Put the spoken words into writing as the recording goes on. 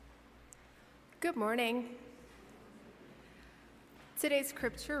Good morning. Today's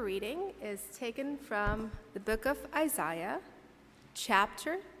scripture reading is taken from the book of Isaiah,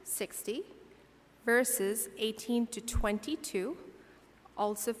 chapter 60, verses 18 to 22,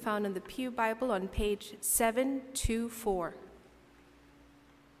 also found in the Pew Bible on page 724.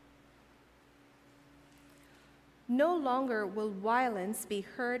 No longer will violence be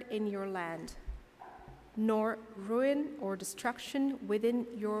heard in your land, nor ruin or destruction within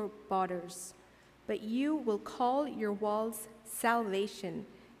your borders. But you will call your walls salvation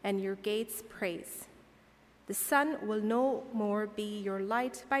and your gates praise. The sun will no more be your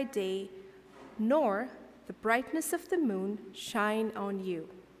light by day, nor the brightness of the moon shine on you.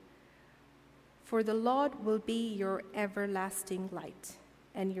 For the Lord will be your everlasting light,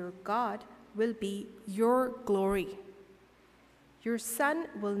 and your God will be your glory. Your sun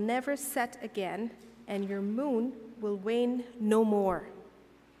will never set again, and your moon will wane no more.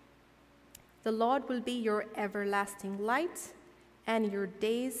 The Lord will be your everlasting light, and your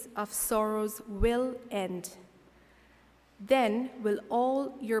days of sorrows will end. Then will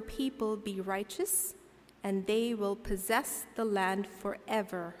all your people be righteous, and they will possess the land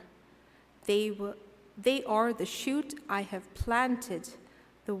forever. They are the shoot I have planted,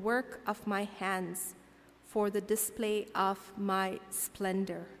 the work of my hands, for the display of my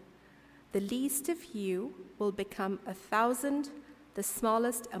splendor. The least of you will become 1,000, the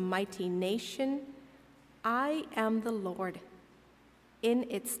smallest a mighty nation. I am the Lord. In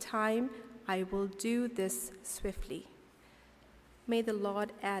its time I will do this swiftly. May the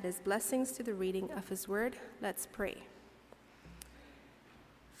Lord add his blessings to the reading of his word. Let's pray.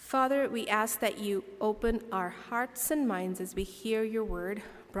 Father, we ask that you open our hearts and minds as we hear your word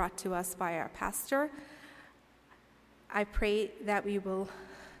brought to us by our pastor. I pray that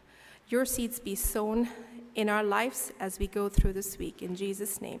your seeds be sown in our lives as we go through this week. In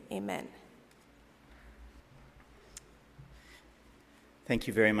Jesus' name, amen. Thank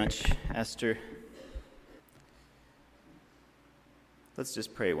you very much, Esther. Let's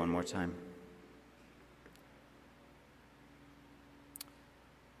just pray one more time.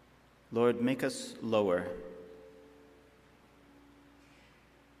 Lord, make us lower,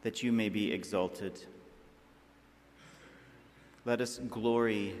 that you may be exalted. Let us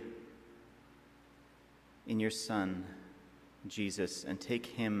glory in your Son, Jesus, and take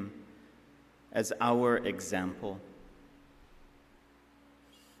him as our example.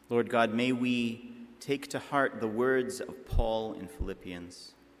 Lord God, may we take to heart the words of Paul in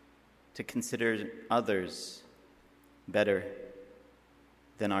Philippians to consider others better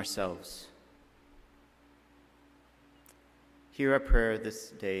than ourselves. Hear our prayer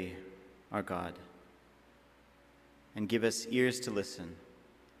this day, our God, and give us ears to listen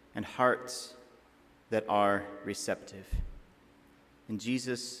and hearts that are receptive. In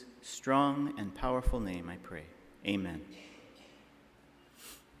Jesus' strong and powerful name I pray. Amen.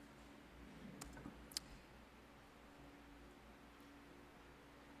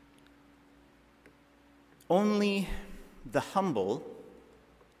 Only the humble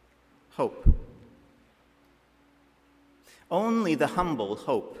hope. Only the humble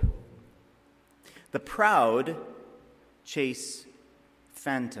hope. The proud chase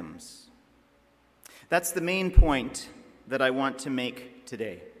phantoms. That's the main point that I want to make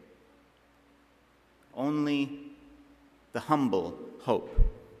today. Only the humble hope.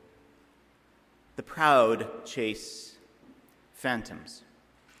 The proud chase phantoms.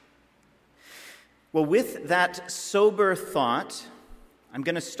 Well, with that sober thought, I'm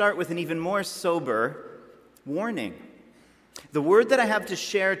going to start with an even more sober warning. The word that I have to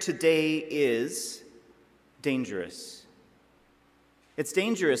share today is dangerous. It's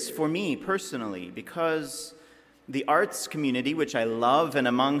dangerous for me personally because the arts community, which I love and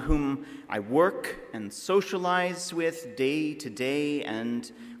among whom I work and socialize with day to day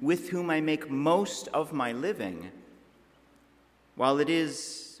and with whom I make most of my living, while it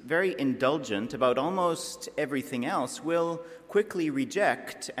is very indulgent about almost everything else, will quickly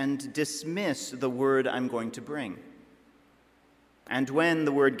reject and dismiss the word I'm going to bring. And when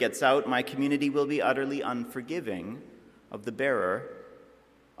the word gets out, my community will be utterly unforgiving of the bearer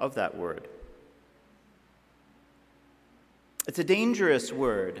of that word. It's a dangerous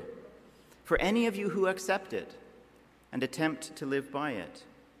word for any of you who accept it and attempt to live by it.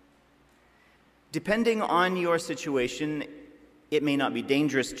 Depending on your situation, it may not be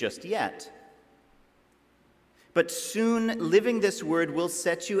dangerous just yet, but soon living this word will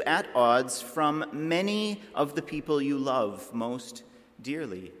set you at odds from many of the people you love most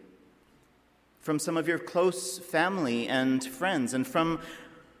dearly, from some of your close family and friends, and from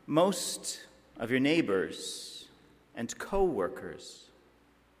most of your neighbors and co-workers.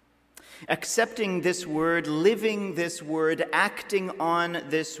 Accepting this word, living this word, acting on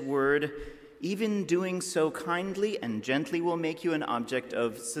this word, even doing so kindly and gently will make you an object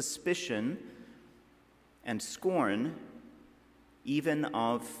of suspicion and scorn, even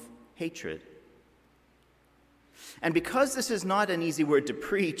of hatred. And because this is not an easy word to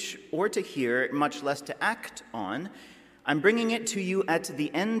preach or to hear, much less to act on, I'm bringing it to you at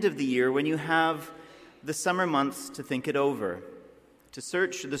the end of the year when you have the summer months to think it over, to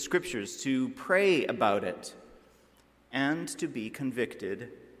search the scriptures, to pray about it, and to be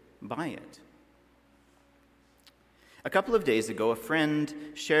convicted by it. A couple of days ago, a friend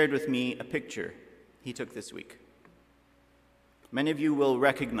shared with me a picture he took this week. Many of you will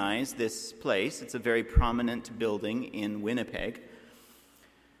recognize this place. It's a very prominent building in Winnipeg.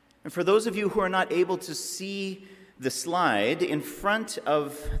 And for those of you who are not able to see the slide, in front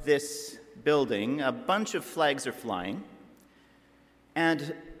of this building, a bunch of flags are flying.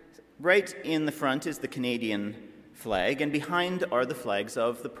 And right in the front is the Canadian flag, and behind are the flags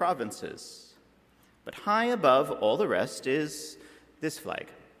of the provinces. But high above all the rest is this flag.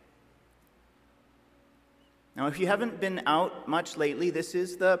 Now, if you haven't been out much lately, this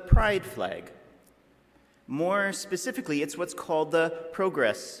is the Pride flag. More specifically, it's what's called the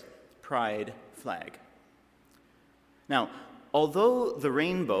Progress Pride flag. Now, although the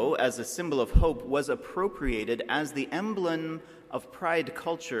rainbow as a symbol of hope was appropriated as the emblem of Pride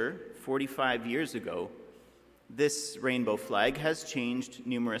culture 45 years ago, this rainbow flag has changed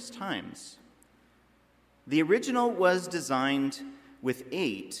numerous times. The original was designed with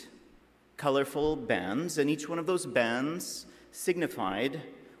 8 colorful bands, and each one of those bands signified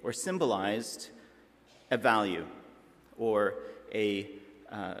or symbolized a value or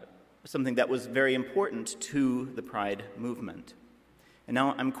something that was very important to the Pride movement. And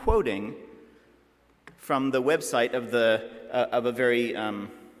now I'm quoting from the website of a very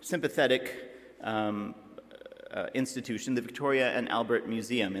sympathetic institution, the Victoria and Albert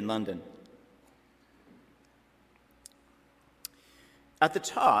Museum in London. At the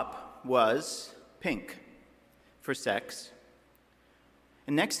top was pink for sex,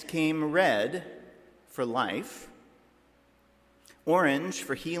 and next came red for life, orange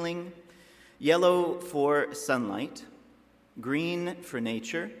for healing, yellow for sunlight, green for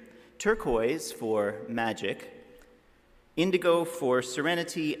nature, turquoise for magic, indigo for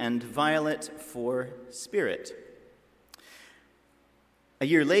serenity, and violet for spirit. A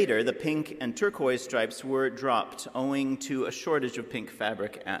year later, the pink and turquoise stripes were dropped owing to a shortage of pink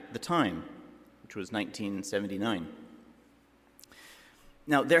fabric at the time, which was 1979.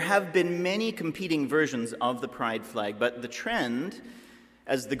 Now, there have been many competing versions of the Pride flag, but the trend,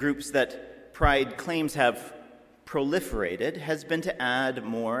 as the groups that Pride claims have proliferated, has been to add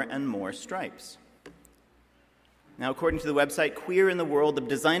more and more stripes. Now, according to the website Queer in the World, the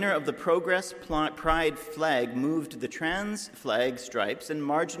designer of the Progress Pride flag moved the trans flag stripes and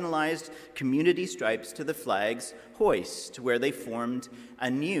marginalized community stripes to the flag's hoist, where they formed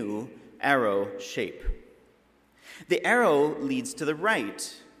a new arrow shape. The arrow leads to the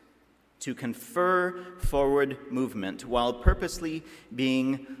right to confer forward movement, while purposely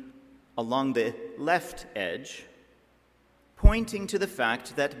being along the left edge, pointing to the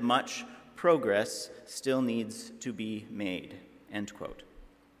fact that much progress still needs to be made, end quote.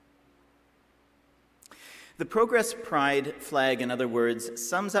 The Progress Pride flag, in other words,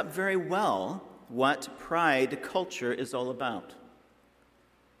 sums up very well what Pride culture is all about.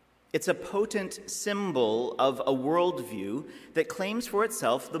 It's a potent symbol of a worldview that claims for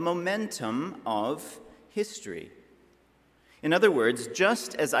itself the momentum of history. In other words,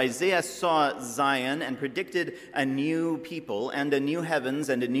 just as Isaiah saw Zion and predicted a new people and a new heavens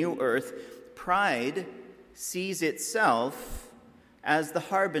and a new earth, Pride sees itself as the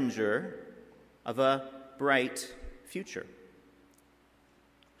harbinger of a bright future.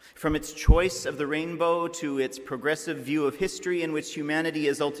 From its choice of the rainbow to its progressive view of history in which humanity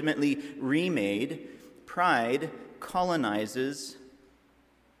is ultimately remade, Pride colonizes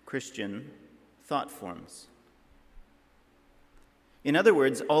Christian thought forms. In other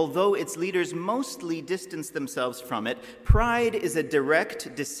words, although its leaders mostly distance themselves from it, Pride is a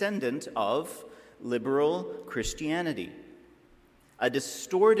direct descendant of liberal Christianity, a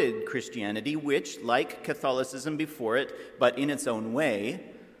distorted Christianity which, like Catholicism before it, but in its own way,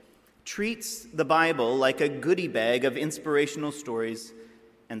 treats the Bible like a goodie bag of inspirational stories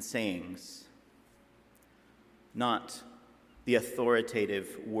and sayings, not the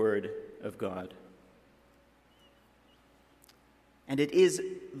authoritative Word of God. And it is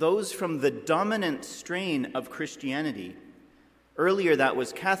those from the dominant strain of Christianity. Earlier that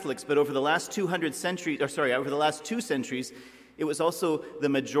was Catholics, but over the last 2 centuries, it was also the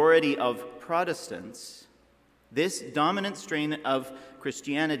majority of Protestants, this dominant strain of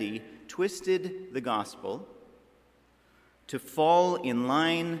Christianity twisted the gospel to fall in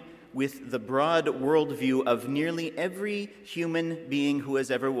line with the broad worldview of nearly every human being who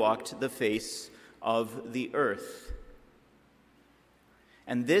has ever walked the face of the earth.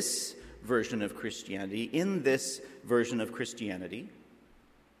 And this version of Christianity, in this version of Christianity,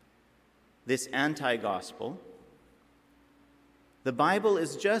 this anti-gospel, the Bible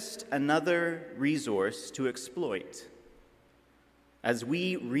is just another resource to exploit as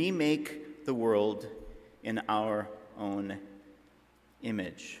we remake the world in our own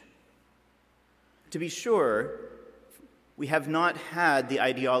image. To be sure, we have not had the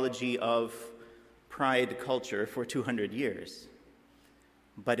ideology of pride culture for 200 years.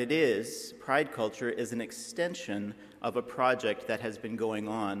 But pride culture is an extension of a project that has been going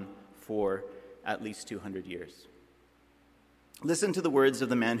on for at least 200 years. Listen to the words of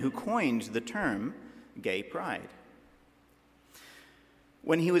the man who coined the term gay pride.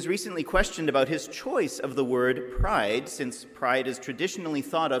 When he was recently questioned about his choice of the word pride, since pride is traditionally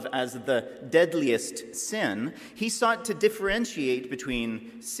thought of as the deadliest sin, he sought to differentiate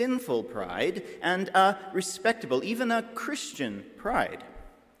between sinful pride and a respectable, even a Christian pride.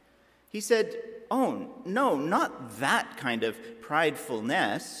 He said, "Oh, no, not that kind of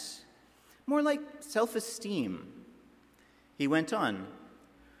pridefulness, more like self-esteem." He went on,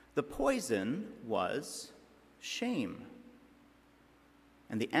 "The poison was shame.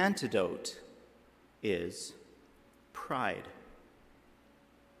 And the antidote is pride."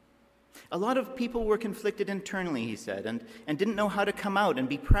 A lot of people were conflicted internally, he said, and didn't know how to come out and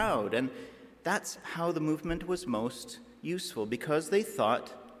be proud. And that's how the movement was most useful, because they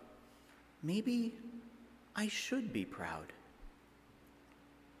thought, maybe I should be proud.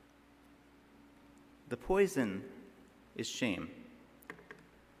 The poison is shame.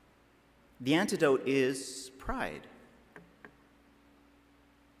 The antidote is pride.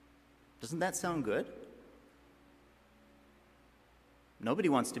 Doesn't that sound good? Nobody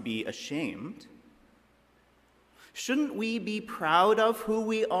wants to be ashamed. Shouldn't we be proud of who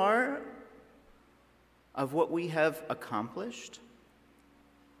we are, of what we have accomplished?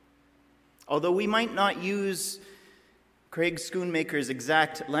 Although we might not use Craig Schoonmaker's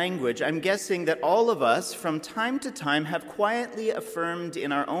exact language, I'm guessing that all of us, from time to time, have quietly affirmed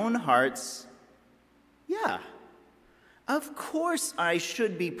in our own hearts, yeah, of course I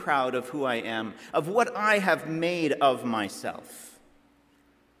should be proud of who I am, of what I have made of myself.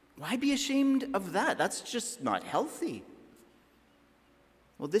 Why be ashamed of that? That's just not healthy.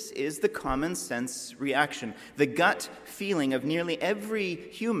 Well, this is the common sense reaction, the gut feeling of nearly every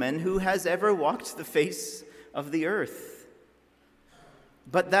human who has ever walked the face of the earth.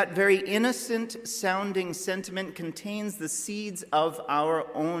 But that very innocent sounding sentiment contains the seeds of our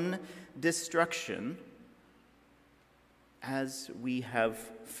own destruction, as we have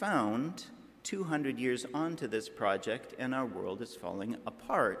found 200 years onto this project, and our world is falling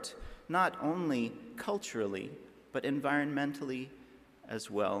apart, not only culturally, but environmentally as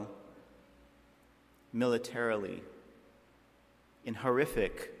well, militarily, in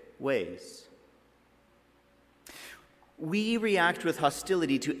horrific ways. We react with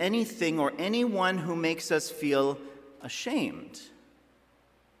hostility to anything or anyone who makes us feel ashamed.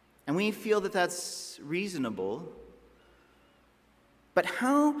 And we feel that that's reasonable. But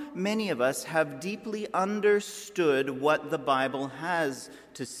how many of us have deeply understood what the Bible has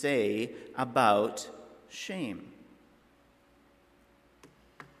to say about shame?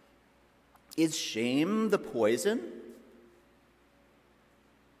 Is shame the poison?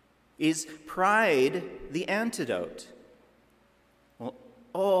 Is pride the antidote? Well,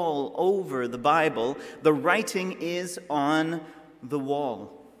 all over the Bible, the writing is on the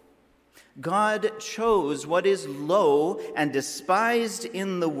wall. God chose what is low and despised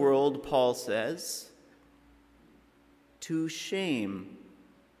in the world, Paul says, to shame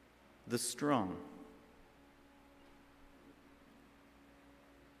the strong.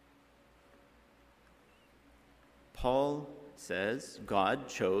 Paul says God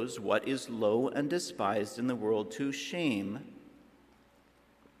chose what is low and despised in the world to shame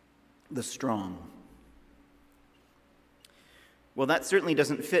the strong. Well, that certainly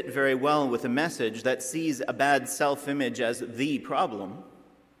doesn't fit very well with a message that sees a bad self-image as the problem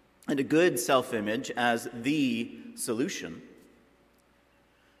and a good self-image as the solution.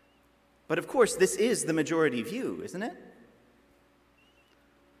 But of course, this is the majority view, isn't it?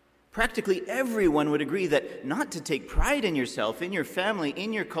 Practically everyone would agree that not to take pride in yourself, in your family,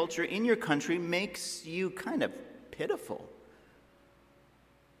 in your culture, in your country makes you kind of pitiful.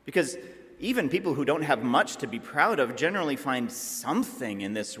 Because Even people who don't have much to be proud of generally find something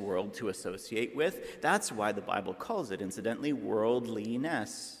in this world to associate with. That's why the Bible calls it, incidentally,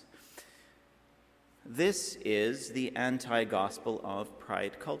 worldliness. This is the anti-gospel of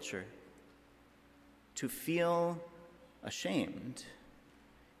pride culture. To feel ashamed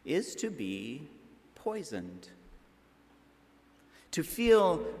is to be poisoned. To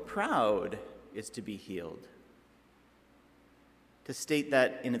feel proud is to be healed. To state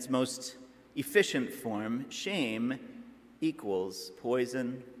that in its most efficient form, shame equals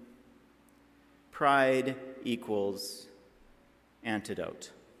poison, pride equals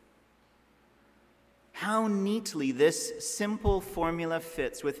antidote. How neatly this simple formula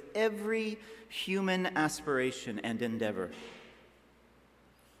fits with every human aspiration and endeavor.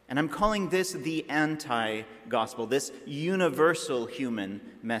 And I'm calling this the anti-gospel, this universal human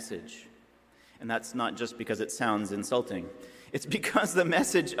message. And that's not just because it sounds insulting. It's because the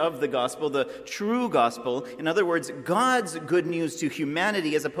message of the gospel, the true gospel, in other words, God's good news to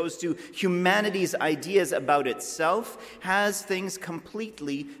humanity as opposed to humanity's ideas about itself, has things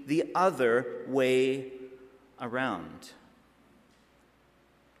completely the other way around.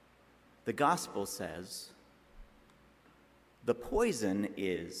 The gospel says, the poison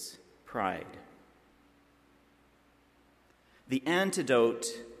is pride. The antidote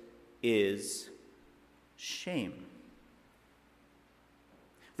is shame.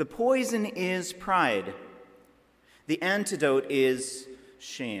 The poison is pride. The antidote is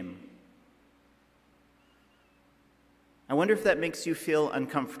shame. I wonder if that makes you feel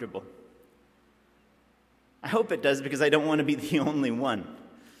uncomfortable. I hope it does, because I don't want to be the only one.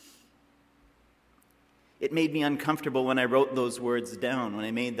 It made me uncomfortable when I wrote those words down, when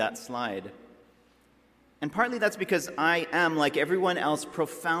I made that slide. And partly that's because I am, like everyone else,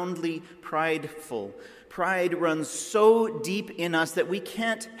 profoundly prideful. Pride runs so deep in us that we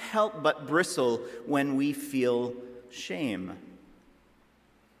can't help but bristle when we feel shame.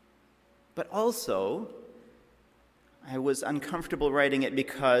 But also, I was uncomfortable writing it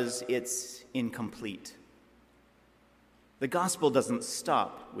because it's incomplete. The gospel doesn't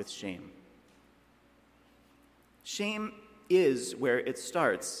stop with shame. Shame is where it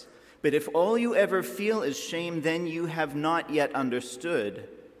starts. But if all you ever feel is shame, then you have not yet understood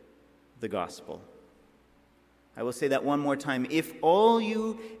the gospel. I will say that one more time. If all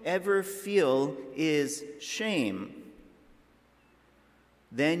you ever feel is shame,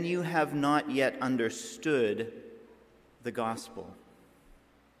 then you have not yet understood the gospel.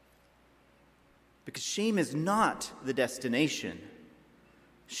 Because shame is not the destination.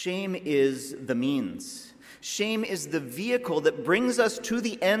 Shame is the means. Shame is the vehicle that brings us to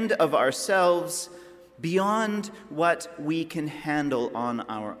the end of ourselves beyond what we can handle on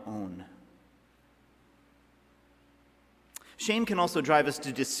our own. Shame can also drive us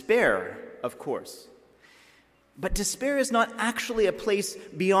to despair, of course. But despair is not actually a place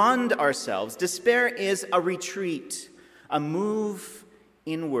beyond ourselves. Despair is a retreat, a move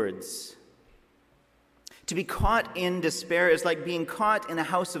inwards. To be caught in despair is like being caught in a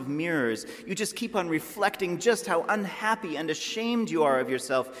house of mirrors. You just keep on reflecting just how unhappy and ashamed you are of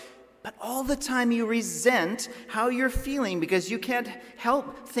yourself. But all the time you resent how you're feeling because you can't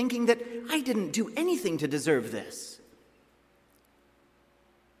help thinking that I didn't do anything to deserve this.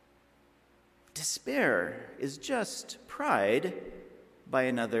 Despair is just pride by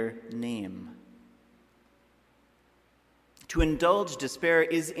another name. To indulge despair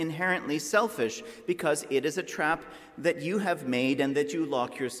is inherently selfish because it is a trap that you have made and that you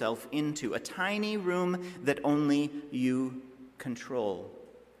lock yourself into, a tiny room that only you control.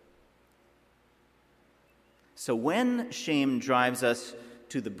 So when shame drives us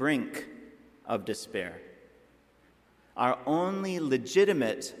to the brink of despair, our only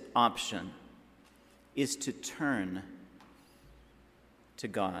legitimate option is to turn to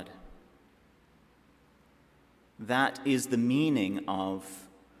God. That is the meaning of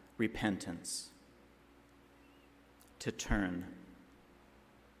repentance. To turn.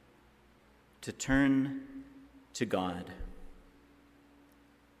 To turn to God.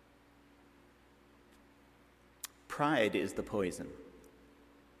 Pride is the poison.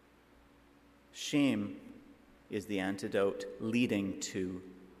 Shame is the antidote leading to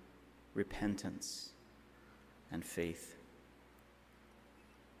repentance and faith.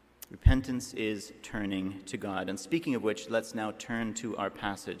 Repentance is turning to God. And speaking of which, let's now turn to our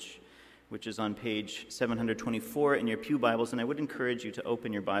passage, which is on page 724 in your pew Bibles. And I would encourage you to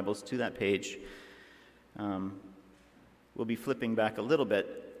open your Bibles to that page. We'll be flipping back a little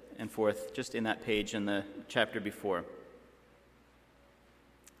bit and forth just in that page in the chapter before.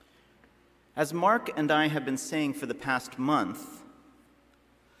 As Mark and I have been saying for the past month,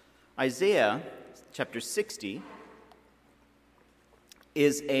 Isaiah chapter 60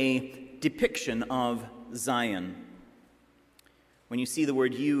 is a depiction of Zion. When you see the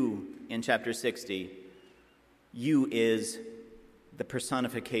word you in chapter 60, you is the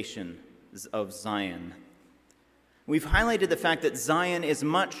personification of Zion. We've highlighted the fact that Zion is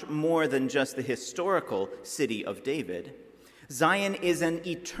much more than just the historical city of David. Zion is an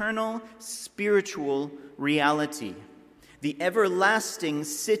eternal spiritual reality, the everlasting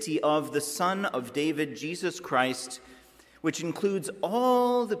city of the Son of David, Jesus Christ, which includes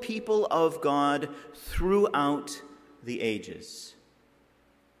all the people of God throughout the ages.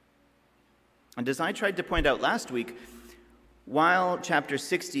 And as I tried to point out last week, while chapter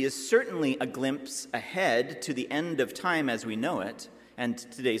 60 is certainly a glimpse ahead to the end of time as we know it, and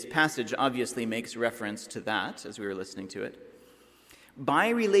today's passage obviously makes reference to that as we were listening to it, by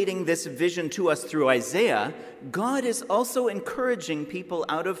relating this vision to us through Isaiah, God is also encouraging people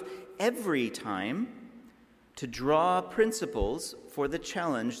out of every time to draw principles for the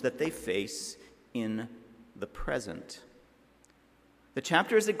challenge that they face in the present. The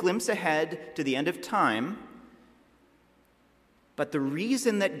chapter is a glimpse ahead to the end of time, but the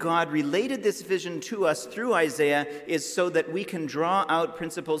reason that God related this vision to us through Isaiah is so that we can draw out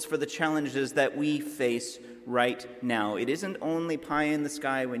principles for the challenges that we face right now. It isn't only pie in the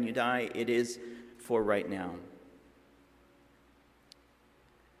sky when you die, it is for right now.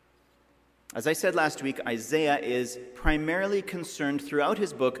 As I said last week, Isaiah is primarily concerned throughout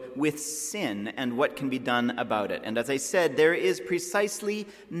his book with sin and what can be done about it. And as I said, there is precisely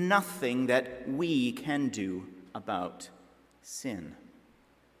nothing that we can do about sin.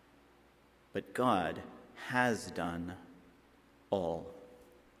 But God has done all.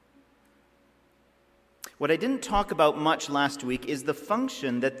 What I didn't talk about much last week is the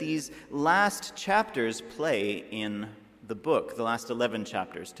function that these last chapters play in the book, the last 11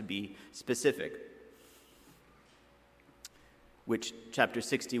 chapters to be specific, which chapter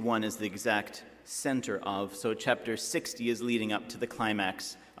 61 is the exact center of. So chapter 60 is leading up to the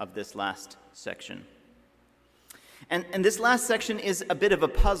climax of this last section. And this last section is a bit of a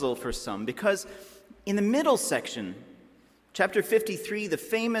puzzle for some, because in the middle section, chapter 53, the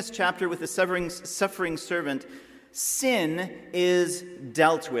famous chapter with the suffering servant, sin is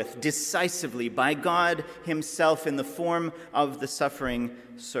dealt with decisively by God himself in the form of the suffering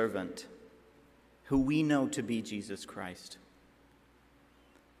servant, who we know to be Jesus Christ.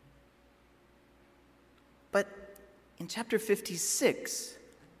 But in chapter 56,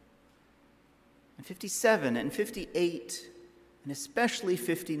 and 57 and 58, and especially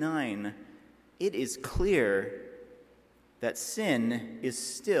 59, it is clear that sin is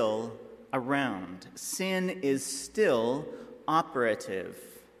still around. Sin is still operative.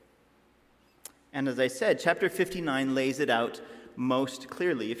 And as I said, chapter 59 lays it out most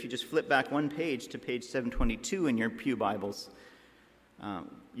clearly. If you just flip back one page to page 722 in your pew Bibles,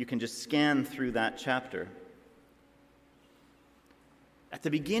 you can just scan through that chapter. At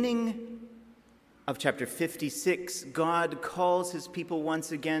the beginning of chapter 56, God calls his people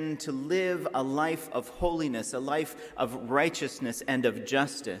once again to live a life of holiness, a life of righteousness and of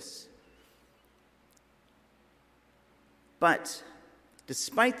justice. But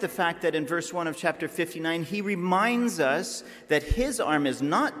despite the fact that in verse 1 of chapter 59, he reminds us that his arm is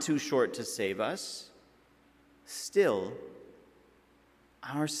not too short to save us, still,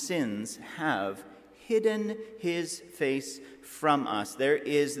 our sins have hidden his face from us. There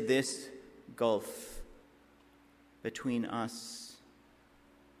is this gulf between us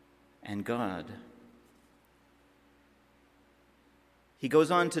and God. He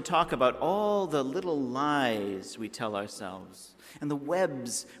goes on to talk about all the little lies we tell ourselves and the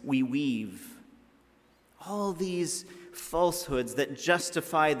webs we weave, all these falsehoods that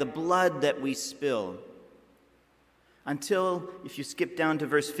justify the blood that we spill. Until, if you skip down to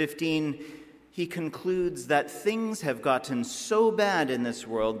verse 15, he concludes that things have gotten so bad in this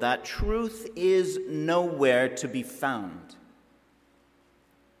world that truth is nowhere to be found.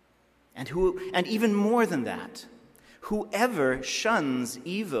 And even more than that, whoever shuns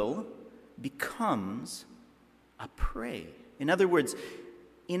evil becomes a prey. In other words,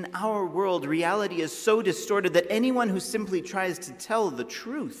 in our world, reality is so distorted that anyone who simply tries to tell the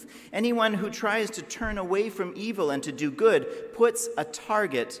truth, anyone who tries to turn away from evil and to do good, puts a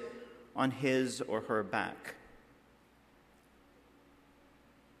target on his or her back.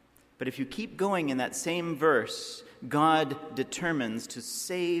 But if you keep going in that same verse, God determines to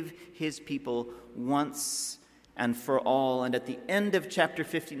save his people once and for all. And at the end of chapter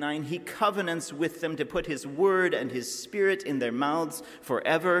 59, he covenants with them to put his word and his spirit in their mouths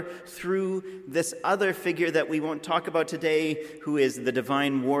forever through this other figure that we won't talk about today, who is the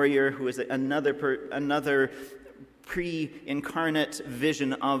divine warrior, who is another pre-incarnate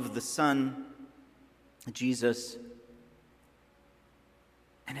vision of the Son, Jesus.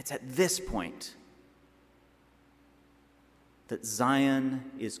 And it's at this point that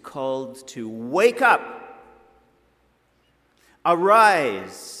Zion is called to wake up,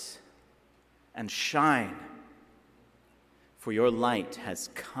 arise, and shine, for your light has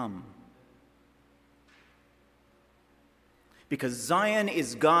come. Because Zion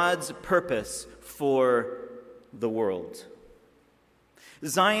is God's purpose for the world.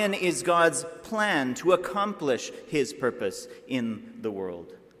 Zion is God's plan to accomplish his purpose in the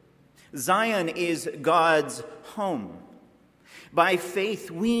world. Zion is God's home. By faith,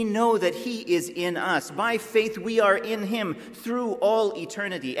 we know that he is in us. By faith, we are in him through all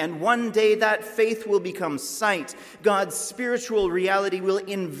eternity. And one day that faith will become sight. God's spiritual reality will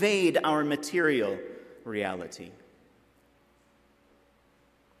invade our material reality.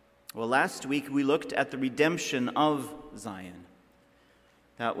 Well, last week we looked at the redemption of Zion.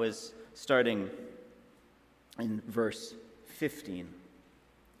 That was starting in verse 15.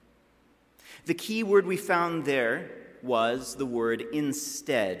 The key word we found there was the word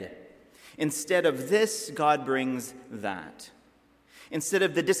instead. Instead of this, God brings that. Instead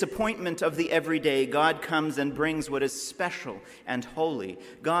of the disappointment of the everyday, God comes and brings what is special and holy.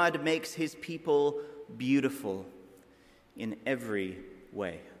 God makes his people beautiful in every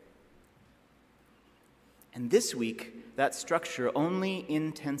way. And this week, that structure only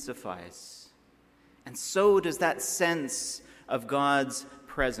intensifies. And so does that sense of God's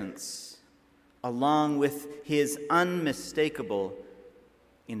presence, along with his unmistakable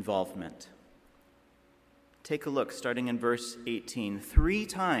involvement. Take a look, starting in verse 18. 3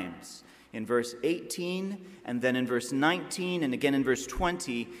 times in verse 18, and then in verse 19, and again in verse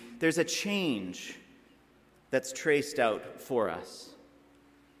 20, there's a change that's traced out for us.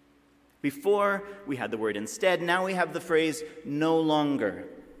 Before, we had the word instead. Now we have the phrase no longer.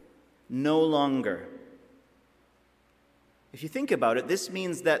 No longer. If you think about it, this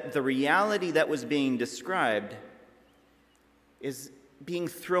means that the reality that was being described is being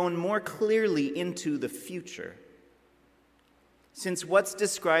thrown more clearly into the future. Since what's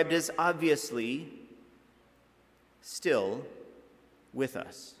described is obviously still with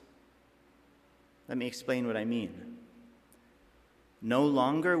us. Let me explain what I mean. No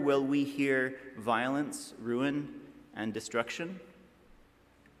longer will we hear violence, ruin, and destruction.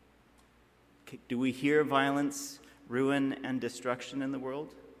 Do we hear violence, ruin, and destruction in the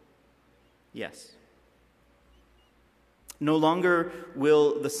world? Yes. No longer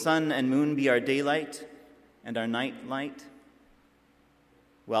will the sun and moon be our daylight and our night light.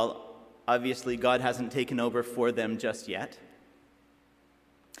 Well, obviously God hasn't taken over for them just yet.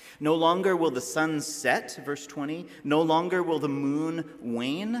 No longer will the sun set, verse 20. No longer will the moon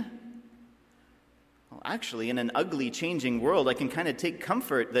wane. Well, actually, in an ugly, changing world, I can kind of take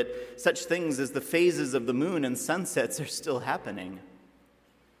comfort that such things as the phases of the moon and sunsets are still happening.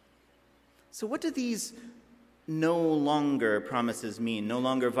 So what do these no longer promises mean? No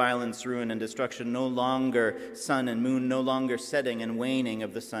longer violence, ruin, and destruction. No longer sun and moon. No longer setting and waning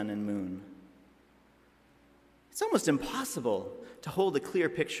of the sun and moon. It's almost impossible to hold a clear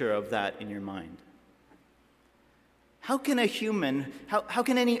picture of that in your mind. How can a human, how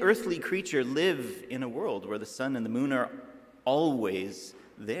can any earthly creature live in a world where the sun and the moon are always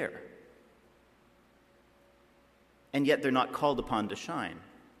there? And yet they're not called upon to shine.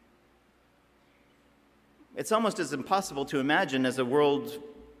 It's almost as impossible to imagine as a world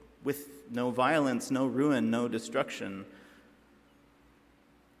with no violence, no ruin, no destruction.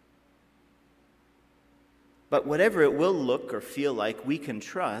 But whatever it will look or feel like, we can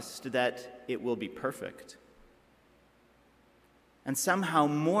trust that it will be perfect. And somehow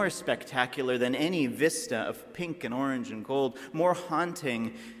more spectacular than any vista of pink and orange and gold, more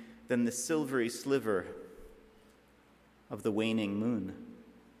haunting than the silvery sliver of the waning moon.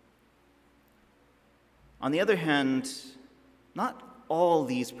 On the other hand, not all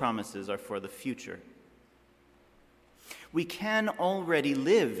these promises are for the future. We can already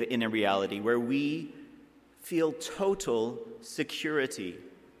live in a reality where we feel total security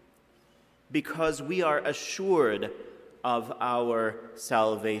because we are assured of our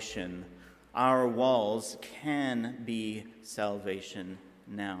salvation. Our walls can be salvation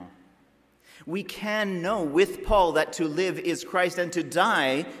now. We can know with Paul that to live is Christ and to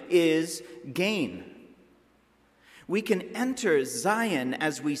die is gain. We can enter Zion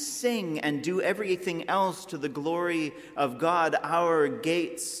as we sing and do everything else to the glory of God. Our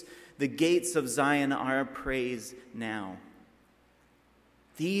gates, the gates of Zion, are praise now.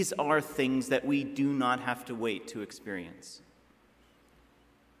 These are things that we do not have to wait to experience.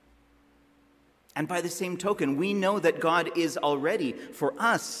 And by the same token, we know that God is already, for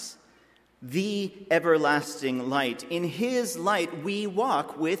us, the everlasting light. In his light we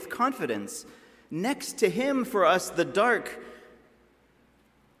walk with confidence. Next to him, for us, the dark.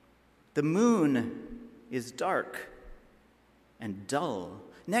 The moon is dark and dull.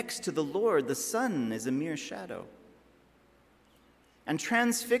 Next to the Lord, the sun is a mere shadow. And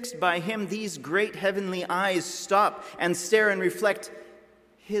transfixed by him, these great heavenly eyes stop and stare and reflect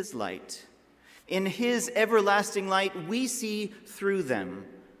his light. In his everlasting light, we see through them.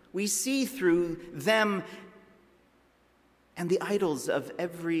 We see through them and the idols of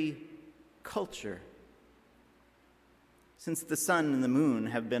every culture. Since the sun and the moon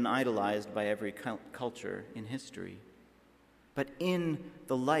have been idolized by every culture in history. But in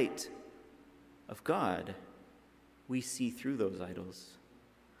the light of God, we see through those idols.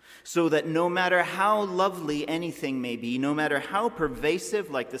 So that no matter how lovely anything may be, no matter how pervasive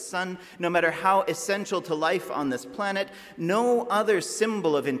like the sun, no matter how essential to life on this planet, no other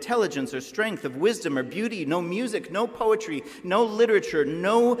symbol of intelligence or strength, of wisdom or beauty, no music, no poetry, no literature,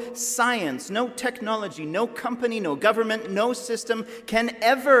 no science, no technology, no company, no government, no system can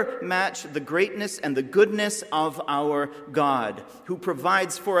ever match the greatness and the goodness of our God, who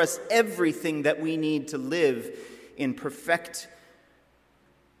provides for us everything that we need to live in perfected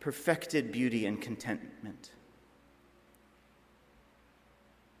beauty and contentment.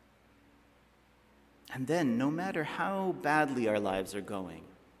 And then, no matter how badly our lives are going,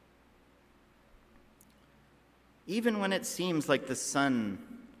 even when it seems like the sun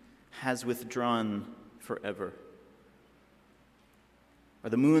has withdrawn forever, or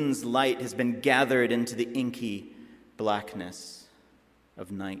the moon's light has been gathered into the inky blackness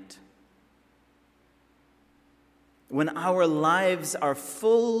of night, when our lives are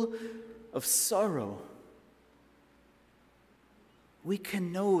full of sorrow, we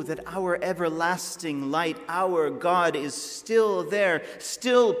can know that our everlasting light, our God, is still there,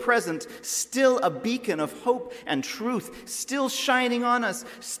 still present, still a beacon of hope and truth, still shining on us,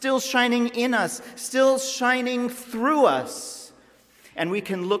 still shining in us, still shining through us. And we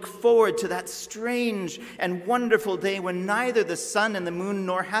can look forward to that strange and wonderful day when neither the sun and the moon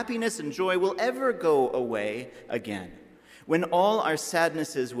nor happiness and joy will ever go away again, when all our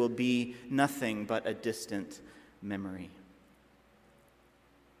sadnesses will be nothing but a distant memory.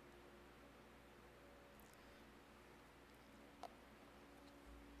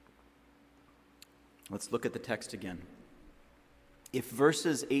 Let's look at the text again. If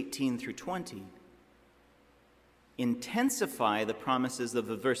verses 18 through 20 intensify the promises of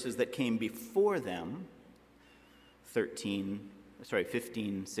the verses that came before them, 15,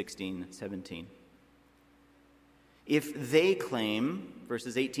 16, 17. If they claim,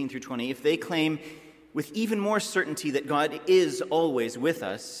 verses 18 through 20, if they claim with even more certainty that God is always with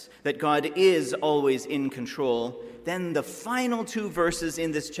us, that God is always in control, then the final two verses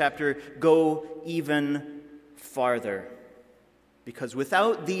in this chapter go even farther. Because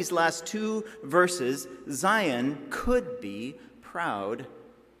without these last two verses, Zion could be proud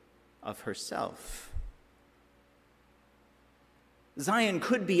of herself. Zion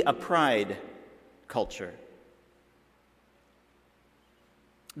could be a pride culture.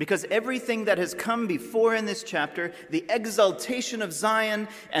 Because everything that has come before in this chapter, the exaltation of Zion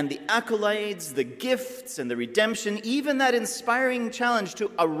and the accolades, the gifts and the redemption, even that inspiring challenge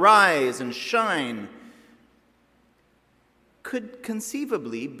to arise and shine, could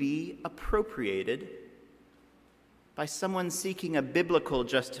conceivably be appropriated by someone seeking a biblical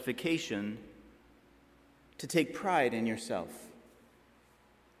justification to take pride in yourself.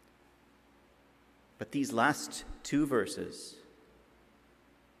 But these last two verses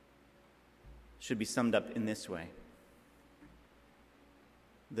should be summed up in this way: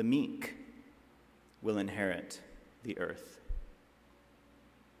 the meek will inherit the earth.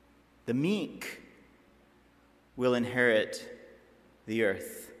 The meek will inherit the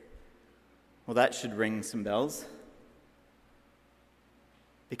earth. Well, that should ring some bells,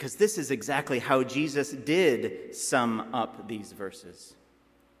 because this is exactly how Jesus did sum up these verses.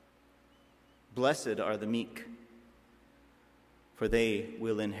 Blessed are the meek, for they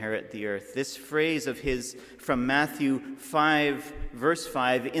will inherit the earth. This phrase of his from Matthew 5, verse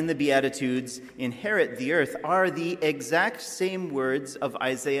 5, in the Beatitudes, inherit the earth, are the exact same words of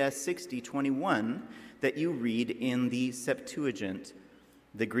Isaiah 60:21 that you read in the Septuagint.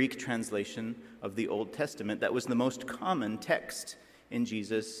 the Greek translation of the Old Testament that was the most common text in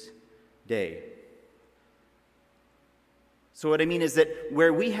Jesus' day. So what I mean is that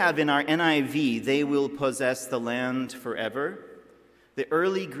where we have in our NIV, they will possess the land forever, the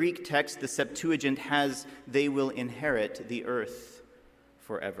early Greek text, the Septuagint, has they will inherit the earth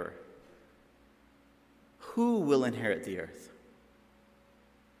forever. Who will inherit the earth?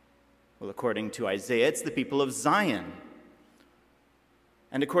 Well, according to Isaiah, it's the people of Zion.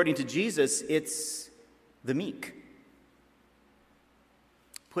 And according to Jesus, it's the meek.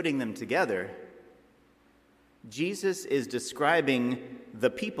 Putting them together, Jesus is describing the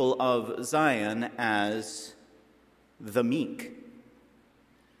people of Zion as the meek.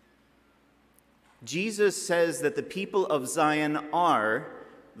 Jesus says that the people of Zion are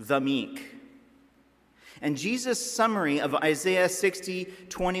the meek. And Jesus' summary of Isaiah 60,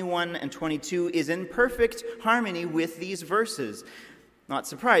 21, and 22 is in perfect harmony with these verses. Not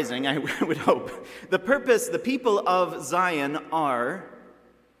surprising, I would hope. The people of Zion are,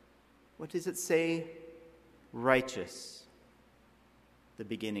 what does it say? Righteous. The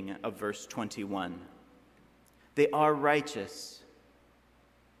beginning of verse 21. They are righteous.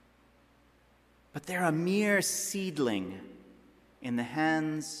 But they're a mere seedling in the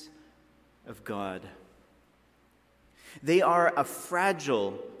hands of God. They are a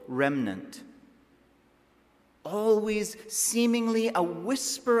fragile remnant, always seemingly a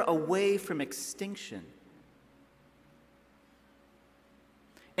whisper away from extinction,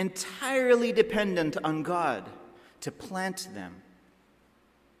 entirely dependent on God to plant them,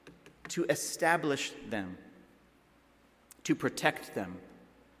 to establish them, to protect them,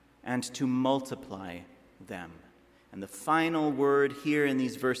 and to multiply them. And the final word here in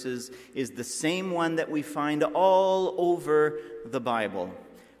these verses is the same one that we find all over the Bible.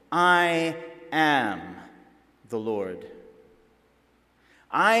 I am the Lord.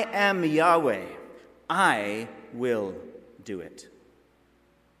 I am Yahweh. I will do it.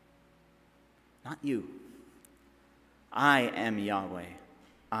 Not you. I am Yahweh.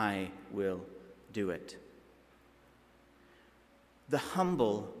 I will do it. The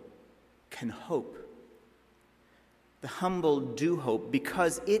humble can hope. The humble do hope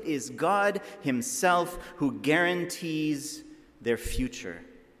because it is God himself who guarantees their future.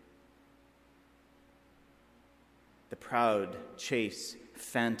 The proud chase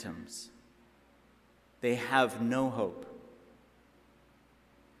phantoms. They have no hope.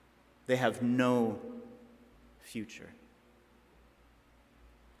 They have no future.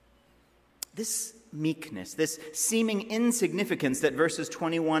 This meekness, this seeming insignificance that verses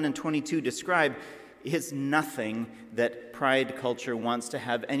 21 and 22 describe is nothing that pride culture wants to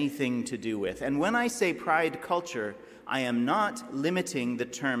have anything to do with. And when I say pride culture, I am not limiting the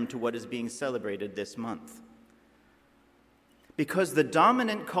term to what is being celebrated this month. Because the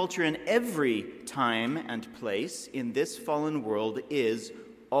dominant culture in every time and place in this fallen world is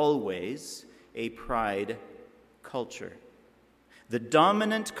always a pride culture. The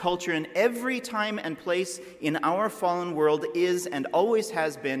dominant culture in every time and place in our fallen world is and always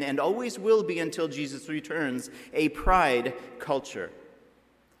has been and always will be until Jesus returns a pride culture.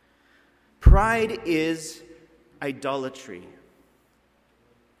 Pride is idolatry.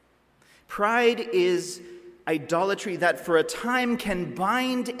 Pride is idolatry that for a time can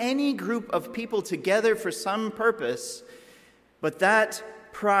bind any group of people together for some purpose, but that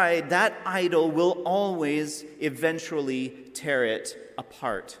pride, that idol, will always eventually tear it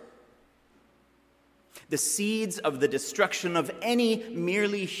apart. The seeds of the destruction of any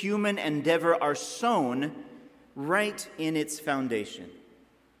merely human endeavor are sown right in its foundation.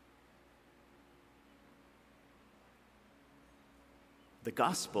 The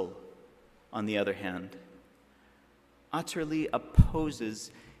gospel, on the other hand, utterly opposes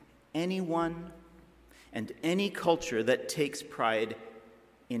anyone and any culture that takes pride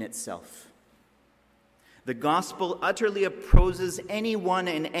in itself. The gospel utterly opposes anyone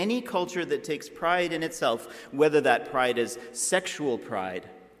and any culture that takes pride in itself, whether that pride is sexual pride,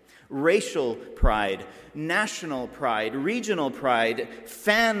 racial pride, national pride, regional pride,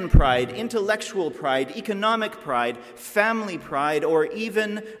 fan pride, intellectual pride, economic pride, family pride, or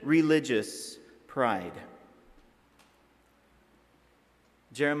even religious pride.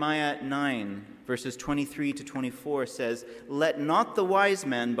 Jeremiah 9, verses 23 to 24 says, "Let not the wise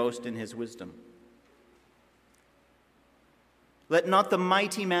man boast in his wisdom. Let not the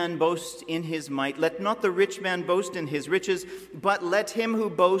mighty man boast in his might. Let not the rich man boast in his riches, but let him who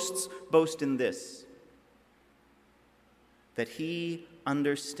boasts boast in this, that he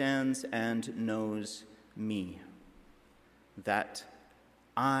understands and knows me, that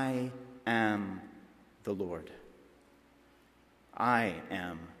I am the Lord. I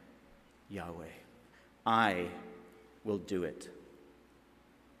am Yahweh. I will do it.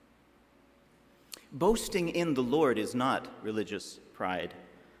 Boasting in the Lord is not religious pride,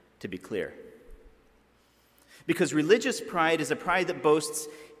 to be clear. Because religious pride is a pride that boasts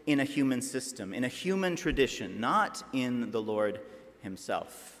in a human system, in a human tradition, not in the Lord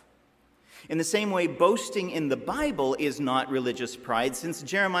himself. In the same way, boasting in the Bible is not religious pride, since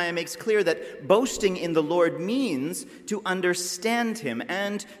Jeremiah makes clear that boasting in the Lord means to understand him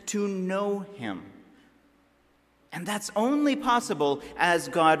and to know him. And that's only possible as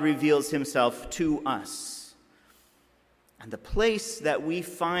God reveals himself to us. And the place that we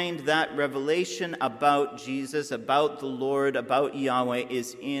find that revelation about Jesus, about the Lord, about Yahweh,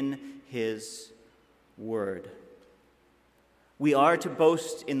 is in his word. We are to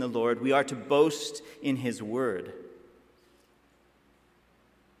boast in the Lord. We are to boast in his word.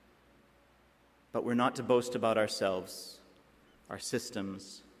 But we're not to boast about ourselves, our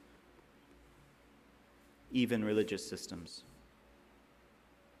systems, even religious systems.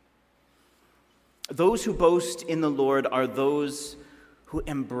 Those who boast in the Lord are those who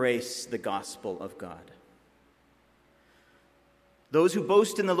embrace the gospel of God. Those who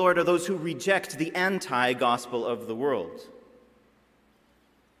boast in the Lord are those who reject the anti-gospel of the world.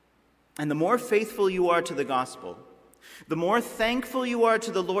 And the more faithful you are to the gospel, the more thankful you are to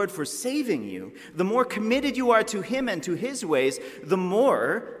the Lord for saving you, the more committed you are to him and to his ways, the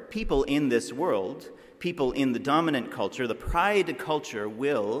more people in this world, people in the dominant culture, the pride culture,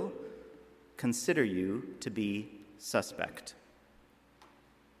 will consider you to be suspect.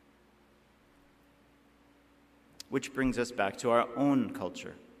 Which brings us back to our own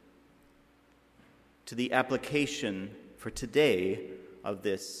culture, to the application for today of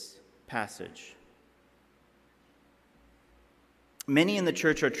this passage. Many in the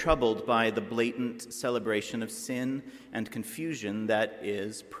church are troubled by the blatant celebration of sin and confusion that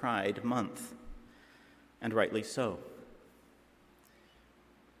is Pride Month, and rightly so.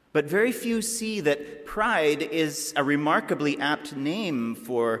 But very few see that pride is a remarkably apt name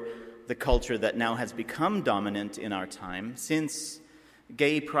for the culture that now has become dominant in our time, since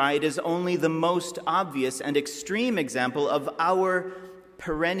gay pride is only the most obvious and extreme example of our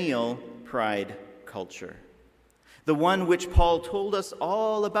perennial pride culture, the one which Paul told us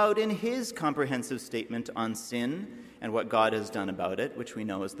all about in his comprehensive statement on sin and what God has done about it, which we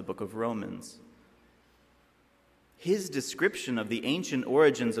know as the book of Romans. His description of the ancient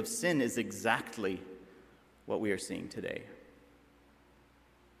origins of sin is exactly what we are seeing today.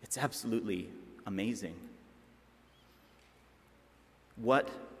 It's absolutely amazing.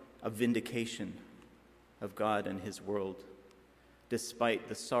 What a vindication of God and his world, despite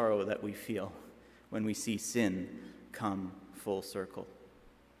the sorrow that we feel when we see sin come full circle.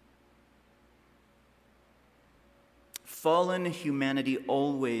 Fallen humanity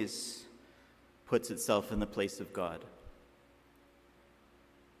always puts itself in the place of God.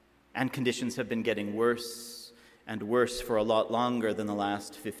 And conditions have been getting worse and worse for a lot longer than the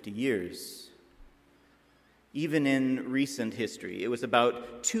last 50 years. Even in recent history, it was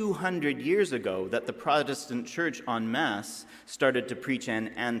about 200 years ago that the Protestant church en masse started to preach an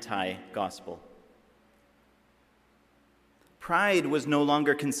anti-gospel. Pride was no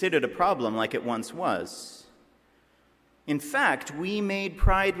longer considered a problem like it once was. In fact, we made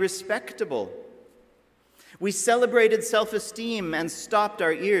pride respectable. We celebrated self-esteem and stopped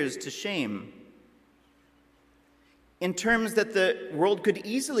our ears to shame. In terms that the world could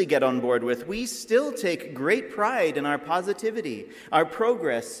easily get on board with, we still take great pride in our positivity, our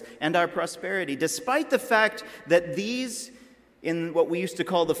progress, and our prosperity, despite the fact that these, in what we used to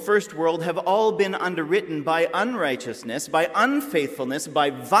call the first world, have all been underwritten by unrighteousness, by unfaithfulness,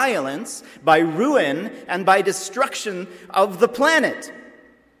 by violence, by ruin, and by destruction of the planet.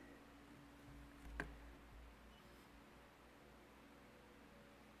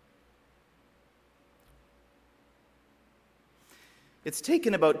 It's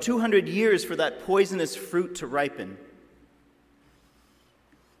taken about 200 years for that poisonous fruit to ripen.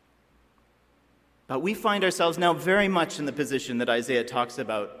 But we find ourselves now very much in the position that Isaiah talks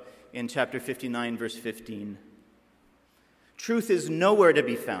about in chapter 59, verse 15. Truth is nowhere to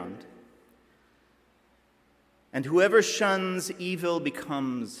be found, and whoever shuns evil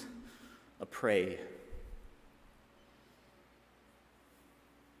becomes a prey.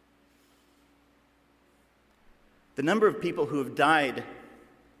 The number of people who died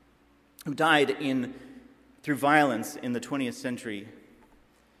through violence in the 20th century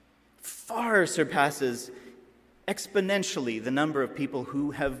far surpasses exponentially the number of people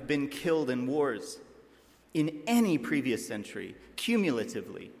who have been killed in wars in any previous century,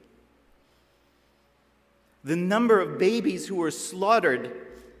 cumulatively. The number of babies who were slaughtered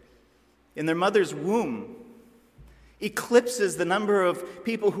in their mother's womb eclipses the number of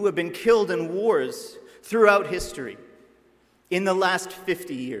people who have been killed in wars throughout history in the last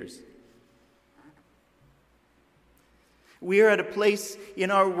 50 years. We are at a place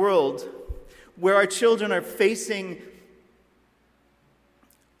in our world where our children are facing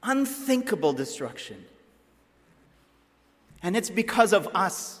unthinkable destruction. And it's because of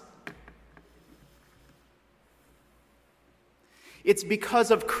us. It's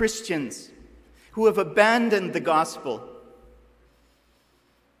because of Christians who have abandoned the gospel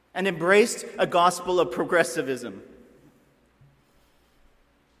and embraced a gospel of progressivism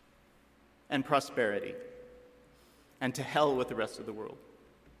and prosperity, and to hell with the rest of the world.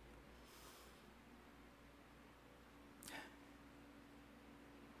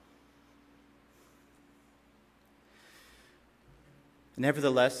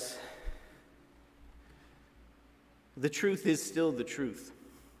 Nevertheless, the truth is still the truth,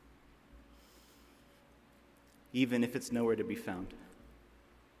 even if it's nowhere to be found.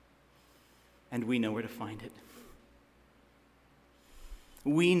 And we know where to find it.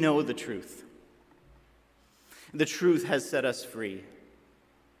 We know the truth. The truth has set us free.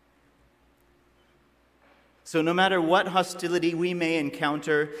 So no matter what hostility we may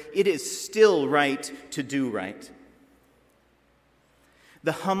encounter, it is still right to do right.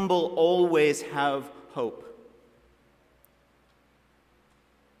 The humble always have hope.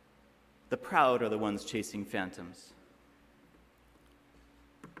 The proud are the ones chasing phantoms.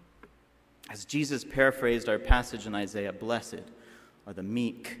 As Jesus paraphrased our passage in Isaiah, "Blessed are the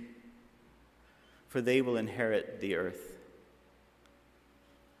meek, for they will inherit the earth."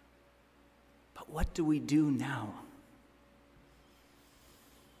 But what do we do now?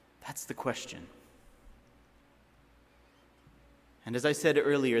 That's the question. And as I said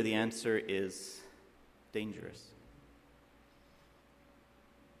earlier, the answer is dangerous.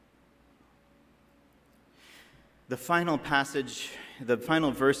 The final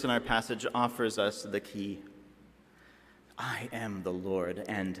verse in our passage offers us the key. I am the Lord,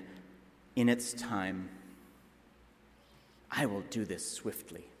 and in its time, I will do this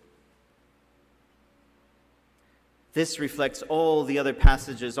swiftly. This reflects all the other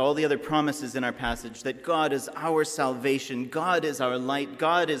passages, all the other promises in our passage, that God is our salvation, God is our light,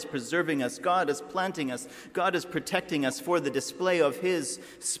 God is preserving us, God is planting us, God is protecting us for the display of His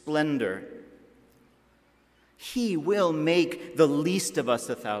splendor. He will make the least of us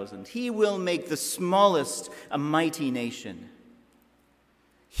 1,000. He will make the smallest a mighty nation.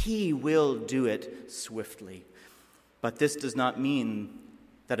 He will do it swiftly. But this does not mean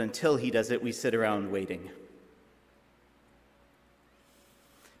that until He does it, we sit around waiting.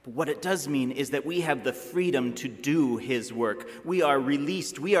 But what it does mean is that we have the freedom to do His work. We are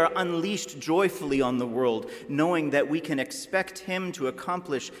released, we are unleashed joyfully on the world, knowing that we can expect Him to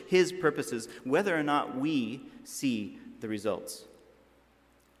accomplish His purposes, whether or not we see the results.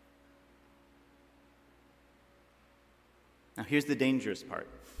 Now, here's the dangerous part.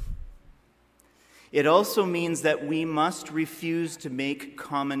 It also means that we must refuse to make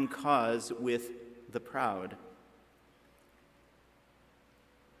common cause with the proud.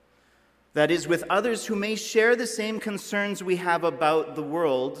 That is, with others who may share the same concerns we have about the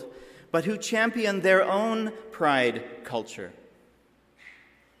world, but who champion their own pride culture,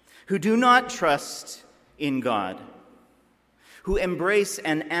 who do not trust in God, who embrace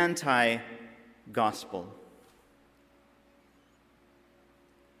an anti-gospel.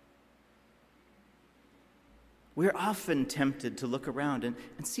 We're often tempted to look around and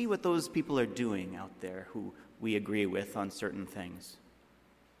see what those people are doing out there who we agree with on certain things.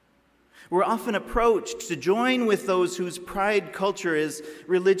 We're often approached to join with those whose pride culture is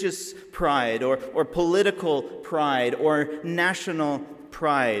religious pride or political pride or national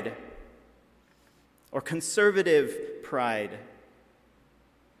pride or conservative pride.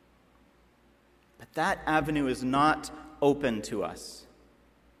 But that avenue is not open to us.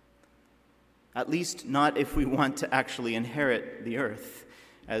 At least not if we want to actually inherit the earth,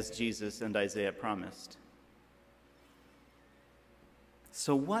 as Jesus and Isaiah promised.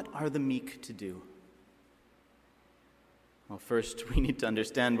 So what are the meek to do? Well, first we need to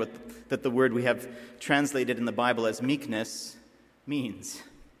understand that the word we have translated in the Bible as meekness means.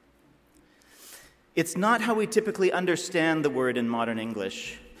 It's not how we typically understand the word in modern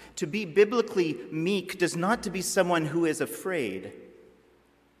English. To be biblically meek does not to be someone who is afraid.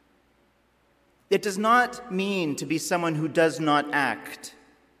 It does not mean to be someone who does not act.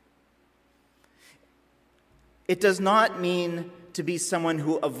 It does not mean to be someone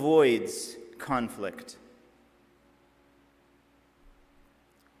who avoids conflict.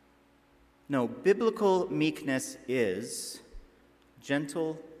 No, biblical meekness is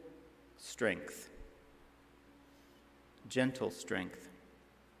gentle strength. Gentle strength.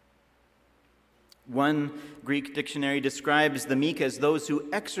 One Greek dictionary describes the meek as those who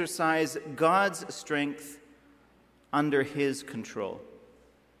exercise God's strength under his control.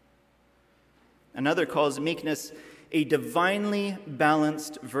 Another calls meekness a divinely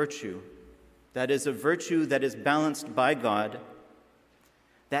balanced virtue. That is, a virtue that is balanced by God,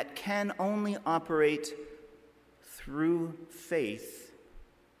 that can only operate through faith,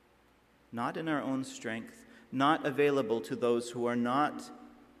 not in our own strength, not available to those who are not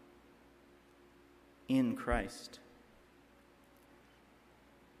in Christ.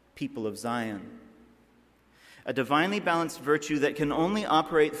 People of Zion. A divinely balanced virtue that can only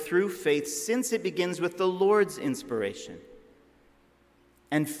operate through faith, since it begins with the Lord's inspiration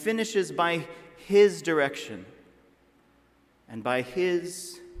and finishes by his direction and by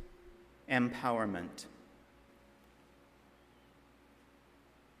his empowerment.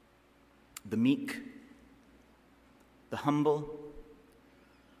 The meek, the humble,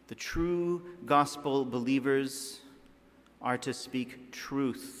 the true gospel believers are to speak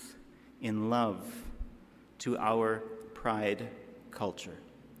truth in love to our pride culture.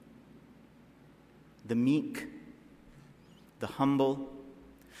 The meek, the humble,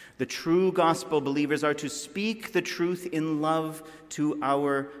 the true gospel believers are to speak the truth in love to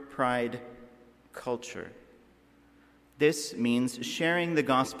our pride culture. This means sharing the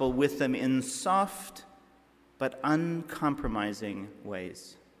gospel with them in soft but uncompromising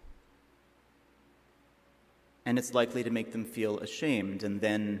ways. And it's likely to make them feel ashamed and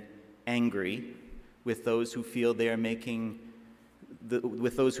then angry with those who feel they are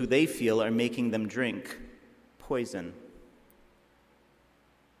with those who they feel are making them drink poison.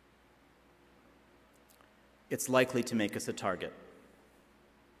 It's likely to make us a target.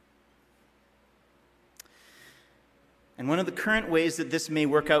 And one of the current ways that this may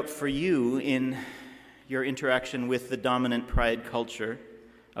work out for you in your interaction with the dominant pride culture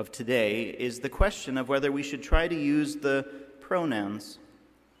of today is the question of whether we should try to use the pronouns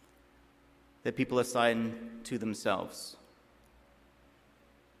that people assign to themselves.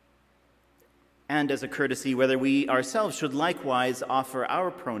 And as a courtesy, whether we ourselves should likewise offer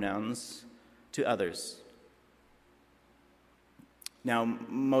our pronouns to others. Now,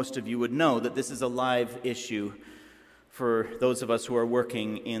 most of you would know that this is a live issue for those of us who are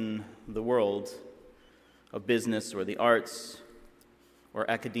working in the world of business or the arts or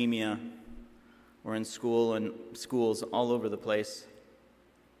academia or in school and schools all over the place.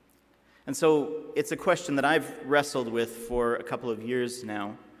 And so it's a question that I've wrestled with for a couple of years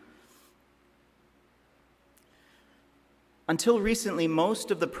now. Until recently,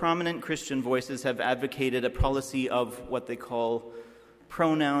 most of the prominent Christian voices have advocated a policy of what they call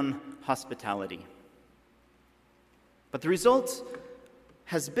pronoun hospitality. But the result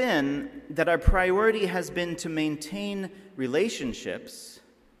has been that our priority has been to maintain relationships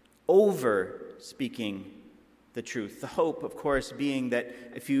over speaking the truth. The hope, of course, being that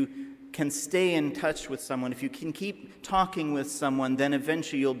if you can stay in touch with someone, if you can keep talking with someone, then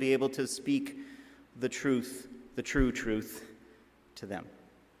eventually you'll be able to speak the truth, the true truth, to them.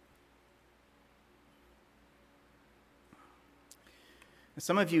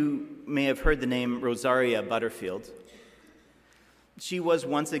 Some of you may have heard the name Rosaria Butterfield. She was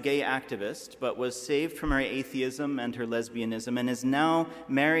once a gay activist, but was saved from her atheism and her lesbianism, and is now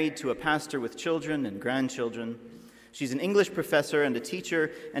married to a pastor with children and grandchildren. She's an English professor and a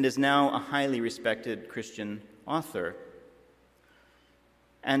teacher, and is now a highly respected Christian author.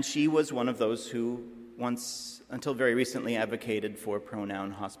 And she was one of those who once, until very recently, advocated for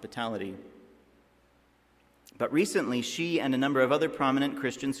pronoun hospitality. But recently, she and a number of other prominent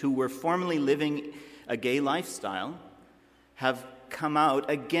Christians who were formerly living a gay lifestyle have come out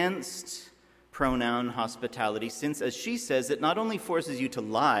against pronoun hospitality, since, as she says, it not only forces you to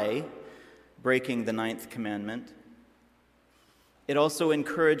lie, breaking the 9th commandment, it also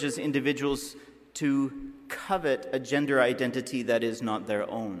encourages individuals to covet a gender identity that is not their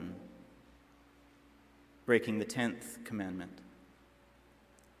own, breaking the 10th commandment.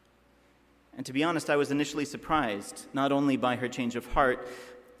 And to be honest, I was initially surprised, not only by her change of heart,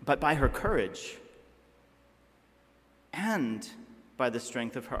 but by her courage and by the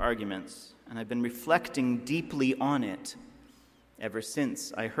strength of her arguments. And I've been reflecting deeply on it ever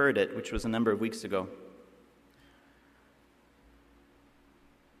since I heard it, which was a number of weeks ago.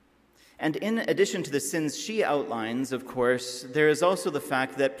 And in addition to the sins she outlines, of course, there is also the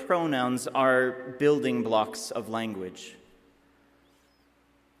fact that pronouns are building blocks of language.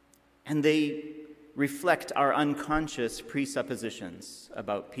 And they reflect our unconscious presuppositions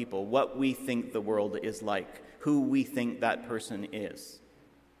about people, what we think the world is like, who we think that person is.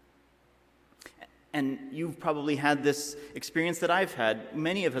 And you've probably had this experience that I've had,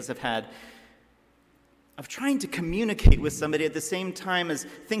 many of us have had, of trying to communicate with somebody at the same time as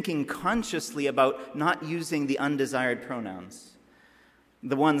thinking consciously about not using the undesired pronouns,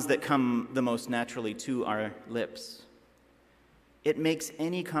 the ones that come the most naturally to our lips. It makes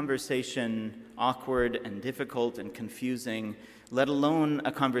any conversation awkward and difficult and confusing, let alone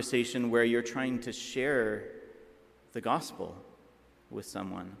a conversation where you're trying to share the gospel with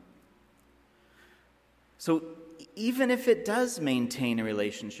someone. So even if it does maintain a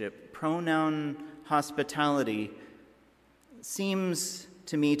relationship, pronoun hospitality seems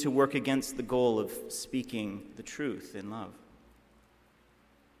to me to work against the goal of speaking the truth in love.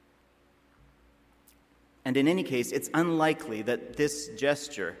 And in any case, it's unlikely that this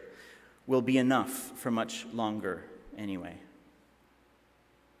gesture will be enough for much longer anyway.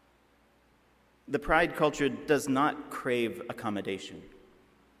 The pride culture does not crave accommodation,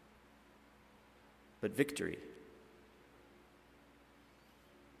 but victory.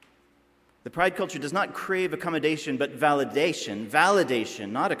 The pride culture does not crave accommodation, but validation.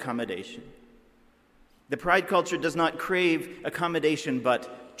 Validation, not accommodation. The pride culture does not crave accommodation,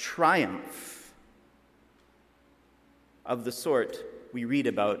 but triumph, of the sort we read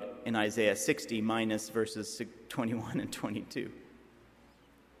about in Isaiah 60 minus verses 21 and 22.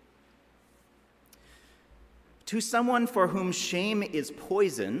 To someone for whom shame is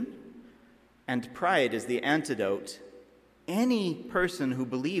poison and pride is the antidote, any person who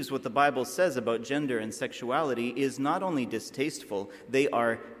believes what the Bible says about gender and sexuality is not only distasteful, they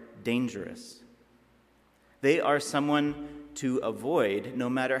are dangerous. They are someone to avoid, no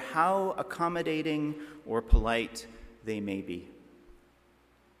matter how accommodating or polite they may be.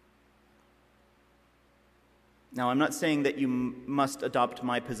 Now, I'm not saying that you must adopt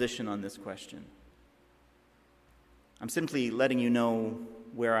my position on this question. I'm simply letting you know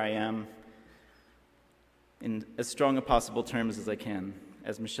where I am in as strong a possible terms as I can.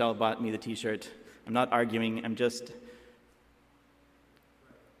 As Michelle bought me the t-shirt, I'm not arguing, I'm just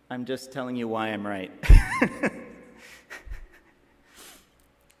telling you why I'm right.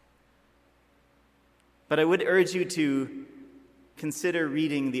 But I would urge you to consider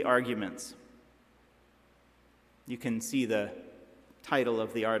reading the arguments. You can see the title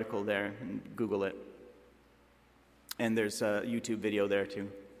of the article there and Google it. And there's a YouTube video there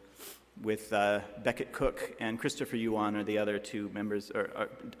too, with Beckett Cook and Christopher Yuan are the other two members, or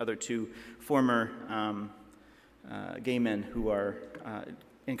other two former gay men who are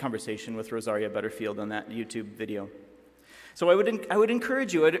in conversation with Rosaria Butterfield on that YouTube video. So I would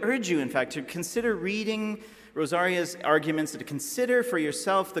encourage you, I'd urge you, in fact, to consider reading Rosaria's arguments, to consider for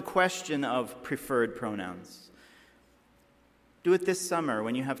yourself the question of preferred pronouns. Do it this summer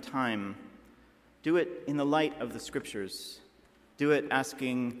when you have time. Do it in the light of the Scriptures. Do it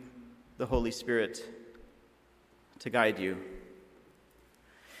asking the Holy Spirit to guide you.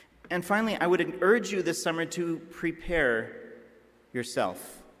 And finally, I would urge you this summer to prepare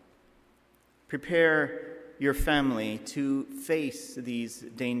yourself. Prepare your family to face these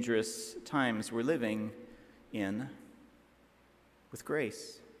dangerous times we're living in with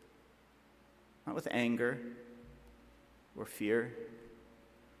grace, not with anger or fear,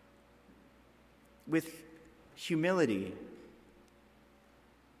 with humility,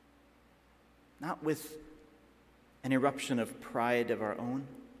 not with an eruption of pride of our own,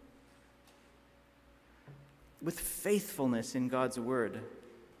 with faithfulness in God's word,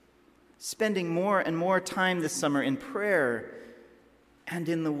 spending more and more time this summer in prayer and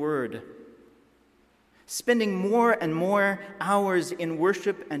in the word, spending more and more hours in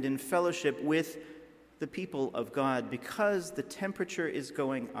worship and in fellowship with the people of God, because the temperature is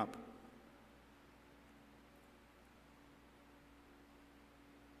going up.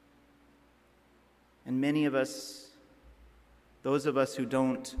 And many of us, those of us who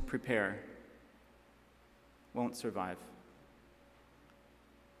don't prepare, won't survive.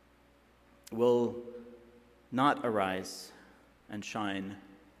 Will not arise and shine,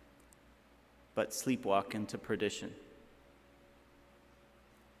 but sleepwalk into perdition.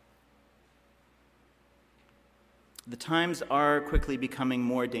 The times are quickly becoming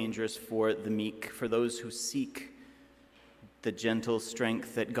more dangerous for the meek, for those who seek the gentle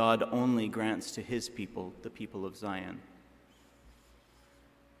strength that God only grants to his people, the people of Zion.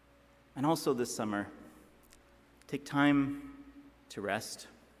 And also this summer, take time to rest.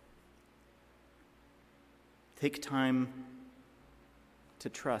 Take time to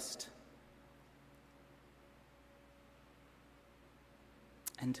trust.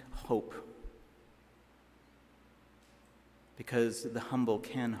 And hope. because the humble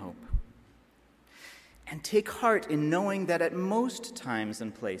can hope. And take heart in knowing that at most times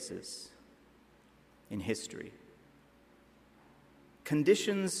and places in history,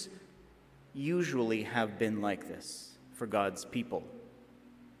 conditions usually have been like this for God's people.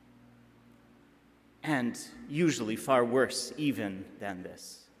 And usually far worse even than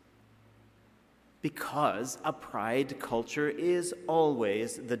this. Because a pride culture is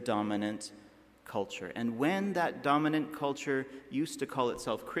always the dominant culture. And when that dominant culture used to call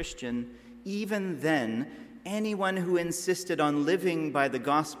itself Christian, even then, anyone who insisted on living by the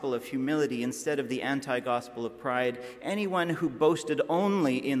gospel of humility instead of the anti-gospel of pride, anyone who boasted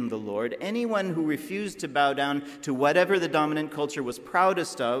only in the Lord, anyone who refused to bow down to whatever the dominant culture was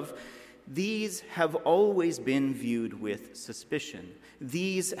proudest of, these have always been viewed with suspicion.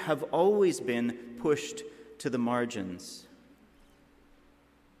 These have always been pushed to the margins.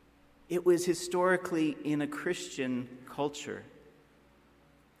 It was historically in a Christian culture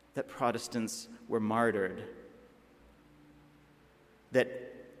that Protestants were martyred,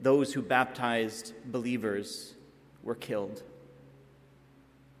 that those who baptized believers were killed,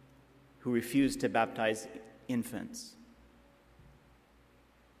 who refused to baptize infants.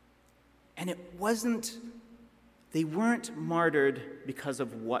 And they weren't martyred because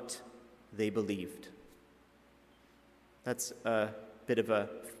of what they believed. That's a bit of a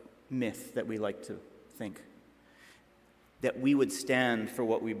myth that we like to think, that we would stand for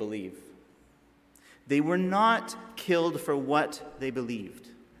what we believe. They were not killed for what they believed.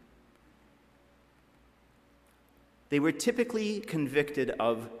 They were typically convicted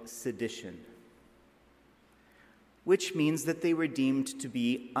of sedition, which means that they were deemed to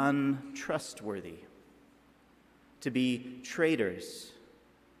be untrustworthy, to be traitors,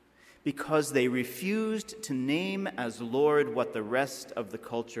 because they refused to name as Lord what the rest of the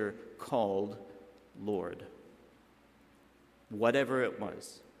culture called Lord, whatever it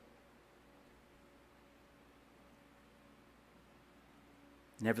was.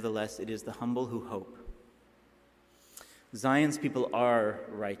 Nevertheless, it is the humble who hope. Zion's people are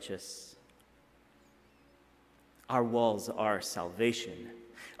righteous. Our walls are salvation.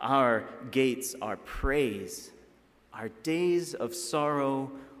 Our gates are praise. Our days of sorrow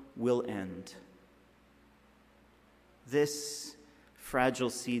will end. This fragile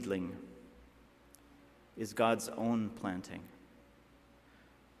seedling is God's own planting.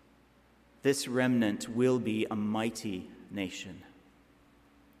 This remnant will be a mighty nation.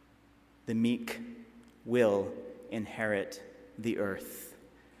 The meek will inherit the earth.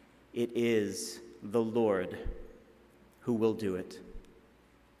 It is the Lord who will do it.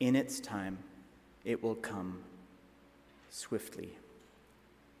 In its time, it will come swiftly.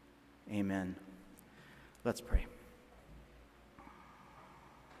 Amen. Let's pray.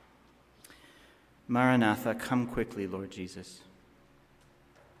 Maranatha, come quickly, Lord Jesus.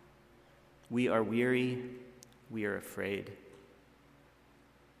 We are weary, we are afraid.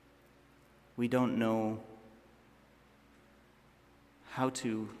 We don't know how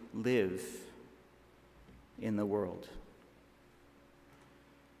to live in the world.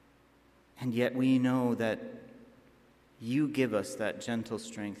 And yet we know that you give us that gentle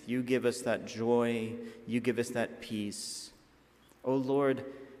strength. You give us that joy. You give us that peace. O Lord,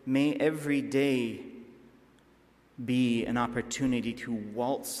 may every day be an opportunity to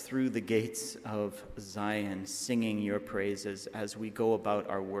waltz through the gates of Zion, singing your praises as we go about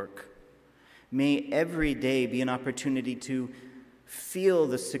our work. May every day be an opportunity to feel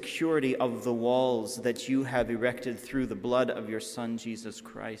the security of the walls that you have erected through the blood of your Son, Jesus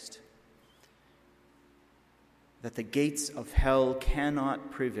Christ. That the gates of hell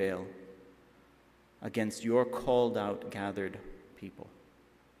cannot prevail against your called out, gathered people.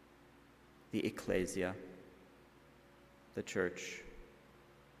 The ecclesia, the church,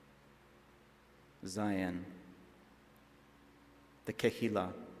 Zion, the kehillah.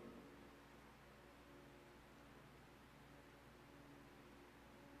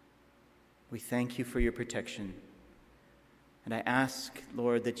 We thank you for your protection. And I ask,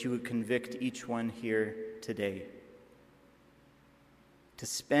 Lord, that you would convict each one here today to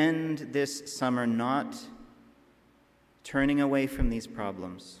spend this summer not turning away from these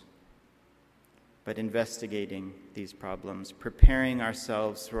problems, but investigating these problems, preparing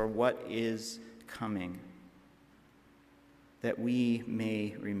ourselves for what is coming, that we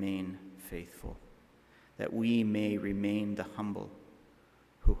may remain faithful, that we may remain the humble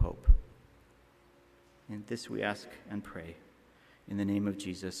who hope. And this we ask and pray. In the name of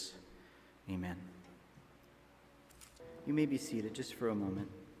Jesus, amen. You may be seated just for a moment.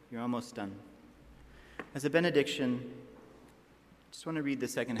 You're almost done. As a benediction, I just want to read the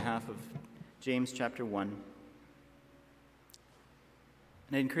second half of James chapter 1.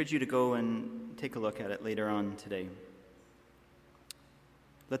 And I encourage you to go and take a look at it later on today.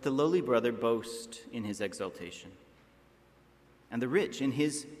 Let the lowly brother boast in his exaltation, and the rich in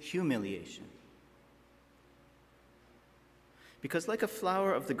his humiliation. Because like a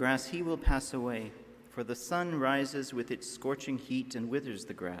flower of the grass he will pass away, for the sun rises with its scorching heat and withers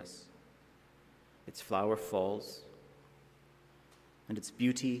the grass. Its flower falls, and its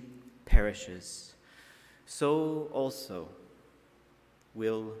beauty perishes. So also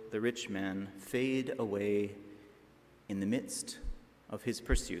will the rich man fade away in the midst of his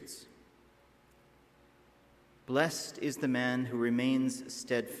pursuits. Blessed is the man who remains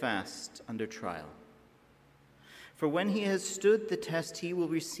steadfast under trial. For when he has stood the test, he will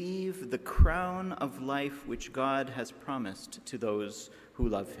receive the crown of life which God has promised to those who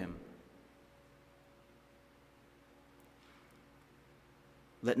love him.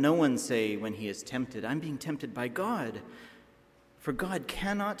 Let no one say when he is tempted, I'm being tempted by God. For God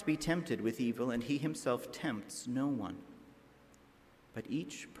cannot be tempted with evil, and he himself tempts no one. But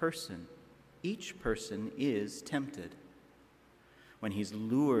each person is tempted when he's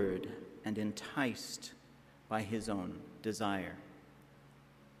lured and enticed by his own desire.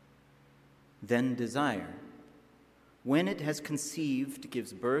 Then desire, when it has conceived,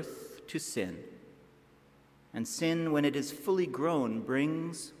 gives birth to sin. And sin, when it is fully grown,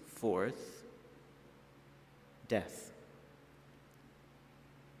 brings forth death.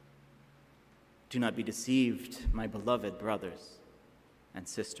 Do not be deceived, my beloved brothers and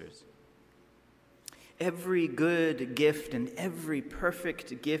sisters. Every good gift and every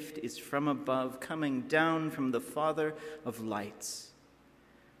perfect gift is from above, coming down from the Father of lights,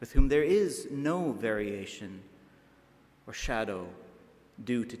 with whom there is no variation or shadow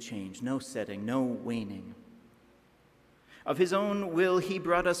due to change, no setting, no waning. Of his own will he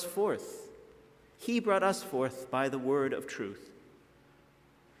brought us forth. He brought us forth by the word of truth,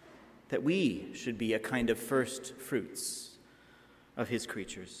 that we should be a kind of first fruits of his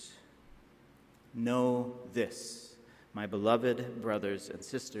creatures. Know this, my beloved brothers and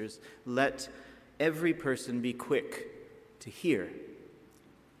sisters, let every person be quick to hear,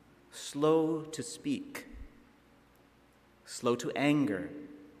 slow to speak, slow to anger.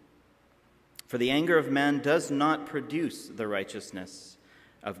 For the anger of man does not produce the righteousness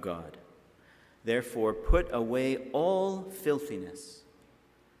of God. Therefore, put away all filthiness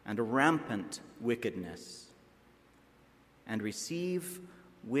and rampant wickedness, and receive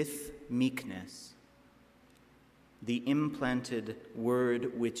with meekness the implanted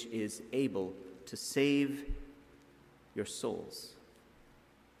word which is able to save your souls.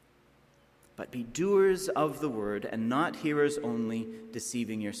 But be doers of the word and not hearers only,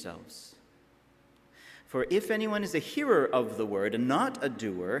 deceiving yourselves. For if anyone is a hearer of the word and not a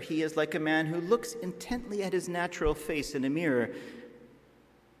doer, he is like a man who looks intently at his natural face in a mirror.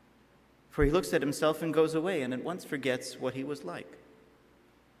 For he looks at himself and goes away and at once forgets what he was like.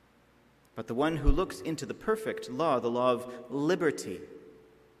 But the one who looks into the perfect law, the law of liberty,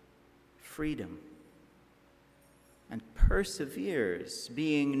 freedom, and perseveres,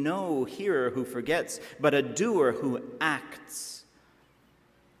 being no hearer who forgets, but a doer who acts,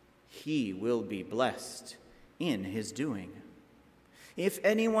 he will be blessed in his doing. If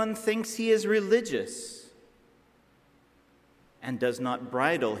anyone thinks he is religious and does not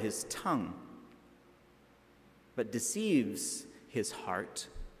bridle his tongue, but deceives his heart,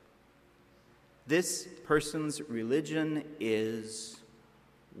 this person's religion is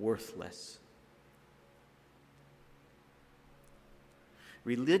worthless.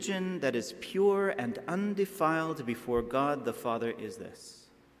 Religion that is pure and undefiled before God the Father is this: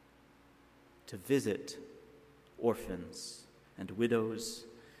 to visit orphans and widows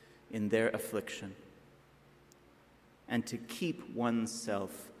in their affliction, and to keep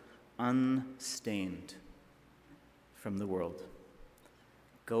oneself unstained from the world.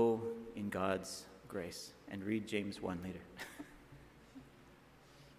 Go in God's grace and read James 1 later.